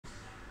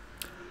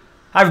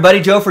Hi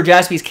everybody, Joe for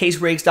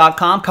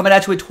JaspysCaseBreaks.com coming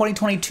at you with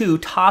 2022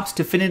 Topps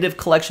Definitive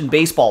Collection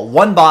Baseball.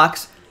 One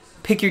box,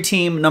 pick your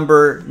team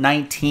number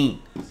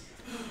 19.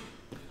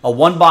 A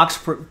one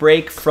box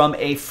break from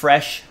a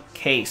fresh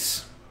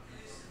case.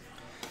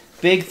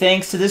 Big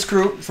thanks to this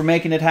group for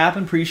making it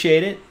happen,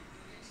 appreciate it.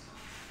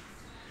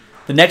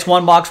 The next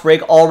one box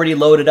break already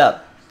loaded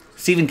up.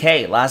 Stephen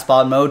K, Last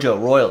Spot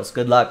Mojo, Royals,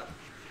 good luck.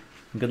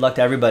 And good luck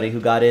to everybody who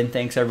got in,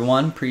 thanks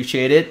everyone,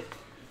 appreciate it.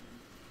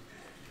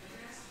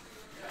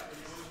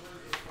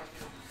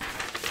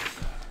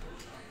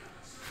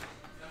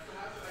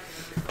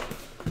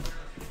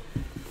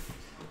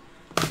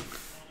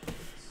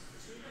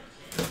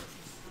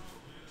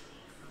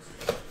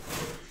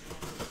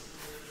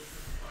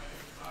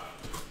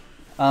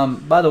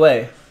 By the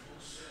way,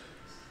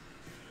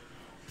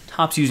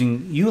 Topps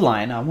using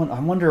Uline. I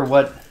wonder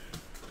what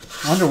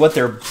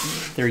their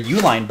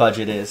Uline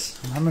budget is.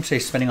 How much are they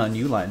spending on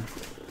Uline?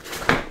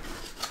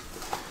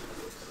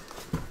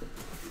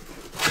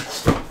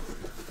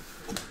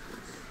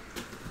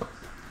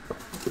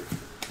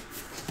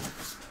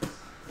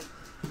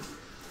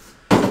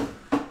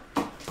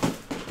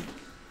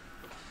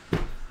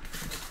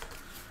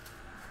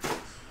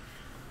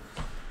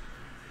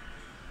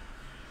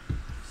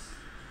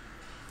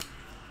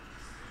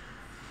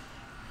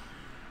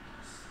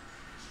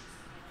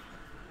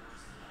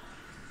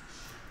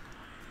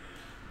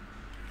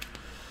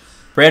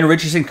 Brandon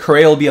Richardson,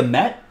 Correa will be a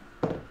Met?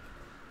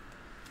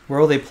 Where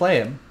will they play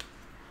him?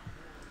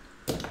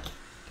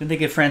 Didn't they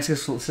get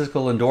Francisco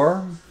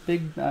Lindor?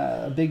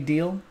 Big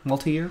deal,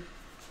 multi-year.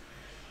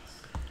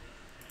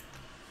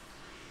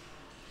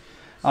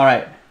 All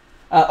right.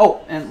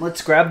 Oh, and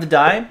let's grab the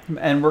die,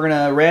 and we're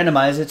gonna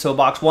randomize it. So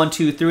box 1,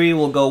 2, 3,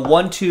 we'll go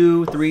 1,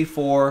 2, 3,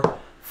 4,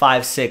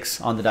 5,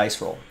 6 on the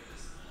dice roll.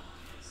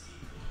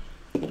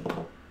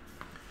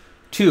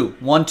 2,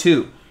 1,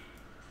 2.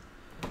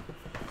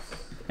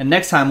 And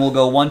next time we'll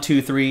go 1,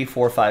 2, 3,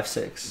 4, 5,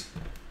 6.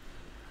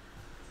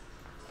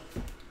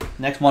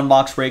 Next one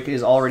box break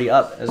is already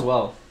up as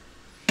well.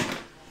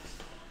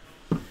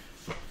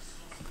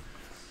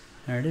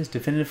 There it is,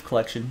 Definitive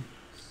Collection.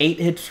 8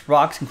 hits per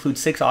box, includes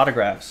 6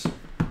 autographs.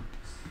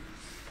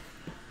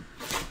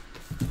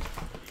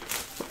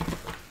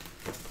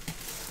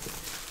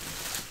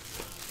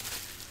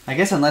 I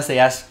guess unless they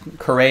ask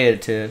Correa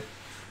to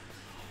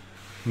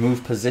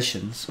move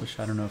positions, which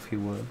I don't know if he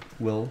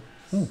will.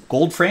 Ooh,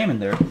 gold frame in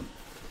there.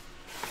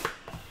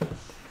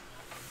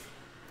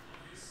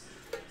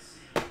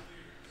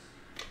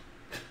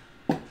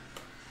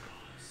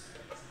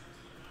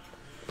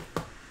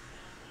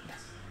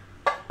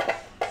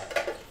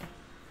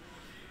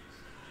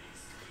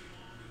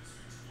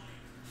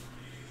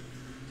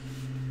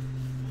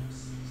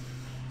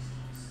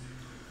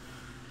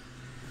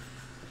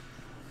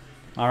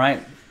 All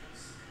right.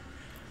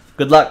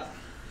 Good luck.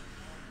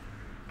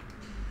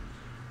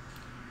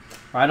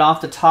 Right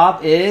off the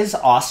top is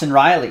Austin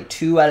Riley,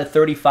 2 out of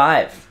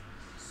 35.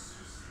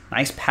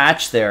 Nice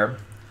patch there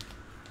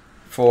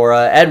for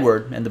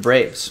Edward and the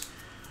Braves.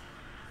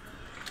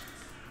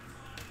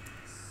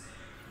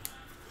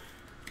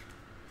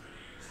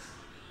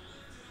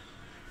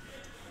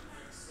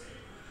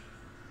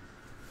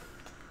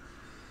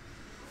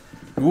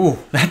 Ooh,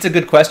 that's a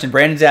good question.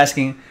 Brandon's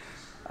asking,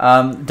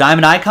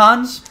 Diamond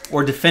Icons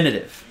or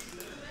Definitive?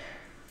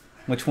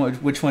 Which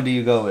one do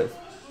you go with?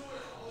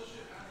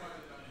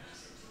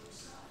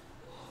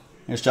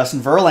 There's Justin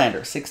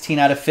Verlander, 16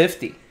 out of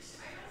 50.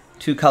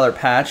 2-color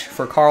patch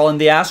for Carl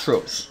and the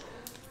Astros.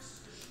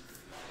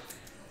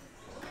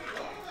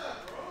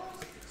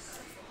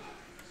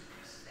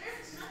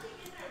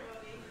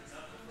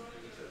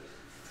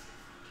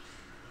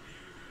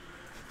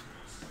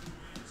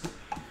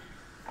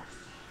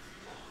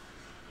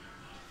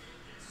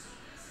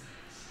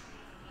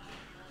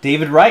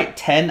 David Wright,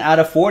 10 out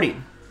of 40.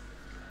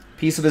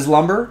 Piece of his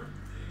lumber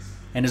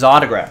and his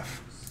autograph.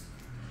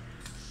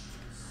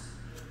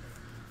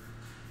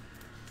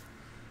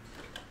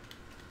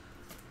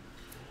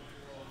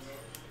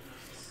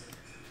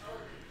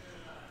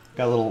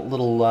 Got a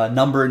little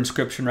number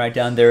inscription right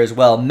down there as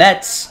well.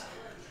 Mets,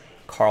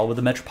 Carl with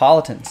the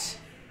Metropolitans.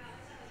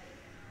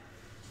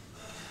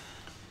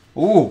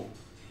 Ooh,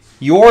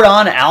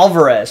 Yordan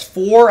Alvarez,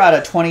 4 out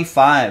of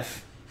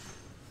 25.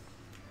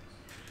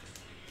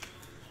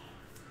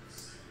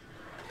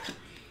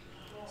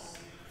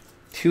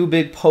 Two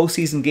big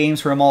postseason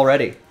games for him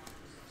already.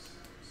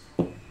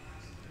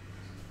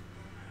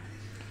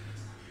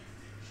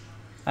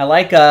 I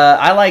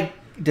like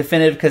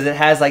Definitive because it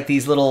has like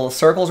these little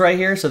circles right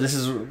here, so this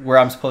is where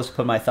I'm supposed to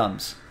put my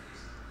thumbs.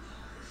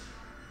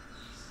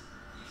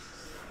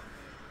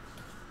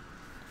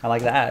 I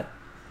like that.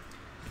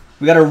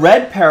 We got a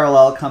red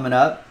parallel coming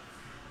up,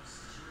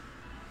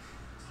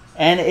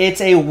 and it's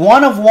a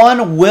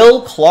 1/1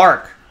 Will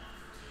Clark.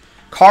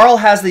 Carl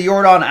has the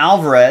Yordan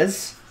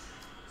Alvarez,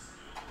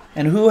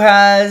 and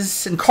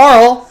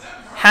Carl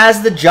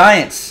has the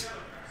Giants.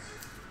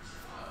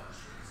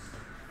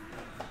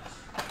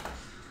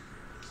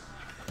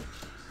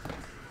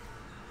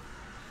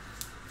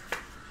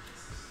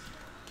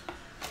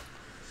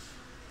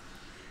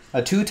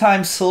 A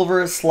 2-time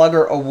Silver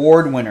Slugger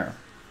Award winner,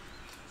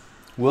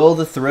 Will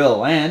the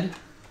Thrill. And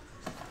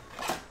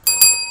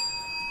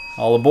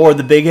all aboard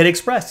the Big Hit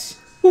Express.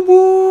 Whoop,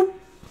 whoop.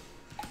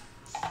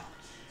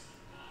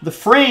 The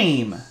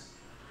frame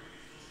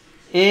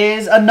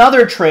is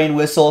another train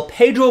whistle,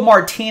 Pedro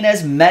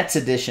Martinez Mets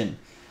edition.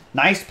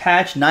 Nice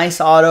patch, nice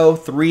auto,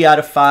 3 out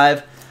of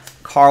 5.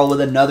 Carl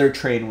with another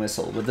train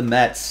whistle with the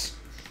Mets.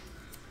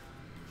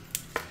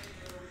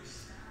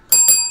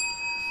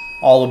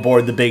 All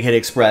aboard the Big Hit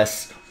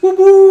Express. Whoop,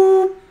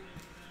 whoop.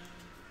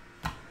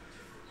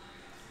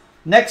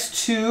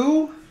 Next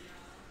two,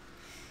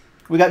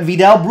 we got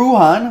Vidal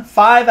Brujan,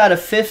 5 out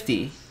of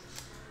 50.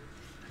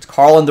 It's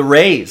Carl and the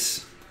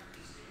Rays.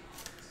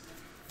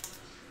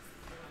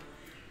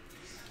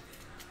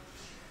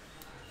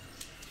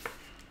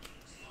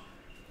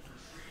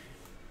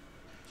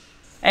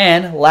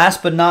 And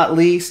last but not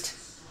least,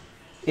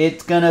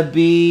 it's going to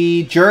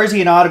be jersey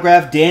and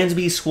autograph,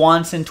 Dansby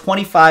Swanson,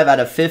 25 out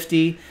of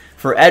 50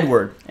 for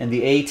Edward and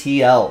the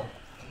ATL.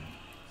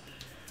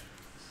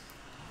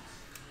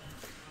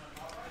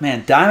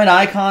 Man, Diamond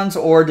Icons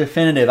or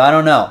Definitive, I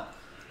don't know.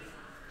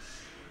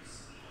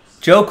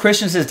 Joe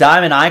Christian says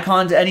Diamond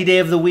Icons any day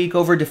of the week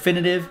over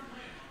Definitive.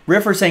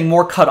 Riffer saying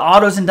more cut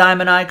autos in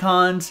Diamond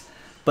Icons,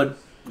 but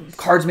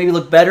cards maybe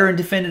look better in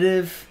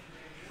Definitive.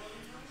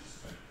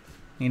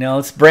 You know,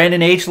 it's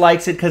Brandon H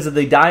likes it because of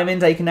the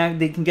diamonds they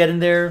can get in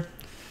there.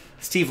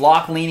 Steve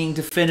Locke leaning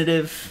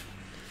Definitive.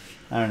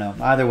 I don't know.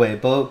 Either way,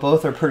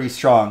 both are pretty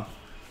strong.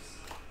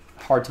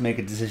 Hard to make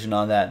a decision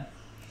on that.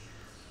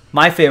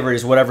 My favorite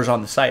is whatever's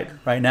on the site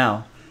right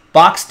now.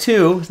 Box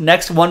 2,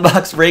 next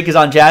 1-box break is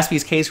on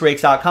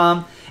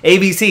jaspyscaserakes.com.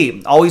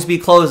 ABC, always be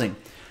closing.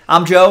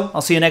 I'm Joe.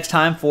 I'll see you next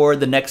time for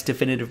the next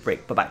definitive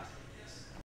break. Bye-bye.